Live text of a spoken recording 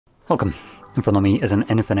Welcome. In front of me is an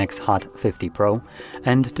INFINIX Hot 50 Pro,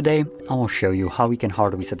 and today I will show you how we can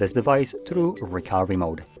hard reset this device through recovery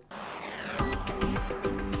mode.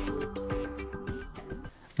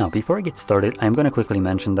 Now, before I get started, I'm going to quickly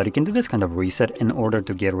mention that you can do this kind of reset in order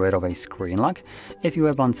to get rid of a screen lock if you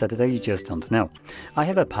have one set that you just don't know. I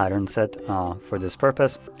have a pattern set for this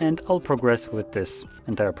purpose, and I'll progress with this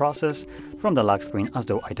entire process from the lock screen as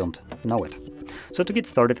though I don't know it. So to get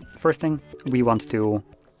started, first thing, we want to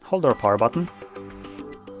hold our power button,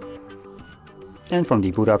 and from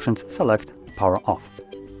the boot options, select power off.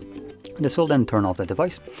 This will then turn off the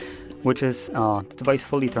device, which is the device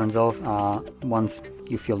fully turns off once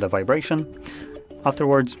you feel the vibration.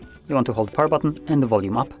 Afterwards, you want to hold the power button and the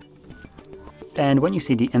volume up. And when you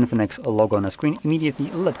see the INFINIX logo on the screen,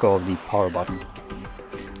 immediately let go of the power button.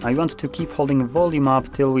 Now you want to keep holding volume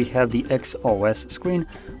up till we have the XOS screen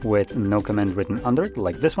with no command written under it,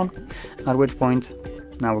 like this one, at which point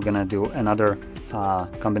now we're gonna do another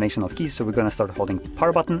combination of keys. So we're gonna start holding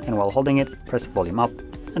power button, and while holding it, press volume up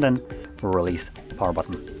and then release power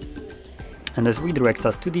button. And this redirects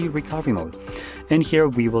us to the recovery mode. In here,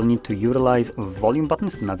 we will need to utilize volume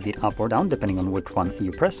buttons to navigate up or down, depending on which one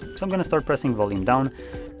you press. So I'm going to start pressing volume down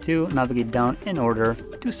to navigate down in order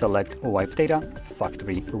to select wipe data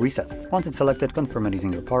factory reset. Once it's selected, confirm it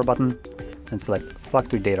using your power button, then select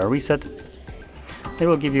factory data reset. It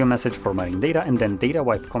will give you a message formatting data and then data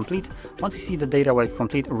wipe complete. Once you see the data wipe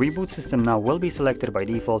complete, reboot system now will be selected by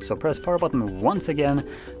default, so press power button once again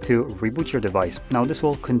to reboot your device. Now this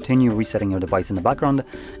will continue resetting your device in the background,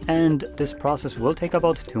 and this process will take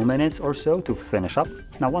about 2 minutes or so to finish up.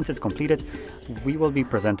 Now once it's completed, we will be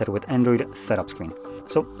presented with Android setup screen.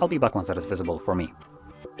 So I'll be back once that is visible for me.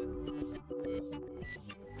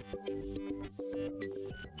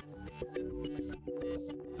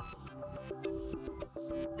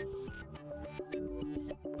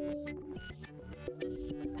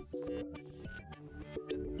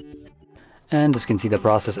 And as you can see, the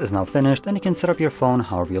process is now finished, and you can set up your phone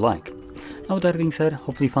however you like. Now with that being said,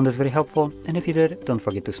 hopefully you found this very helpful, and if you did, don't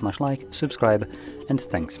forget to smash like, subscribe, and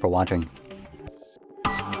thanks for watching.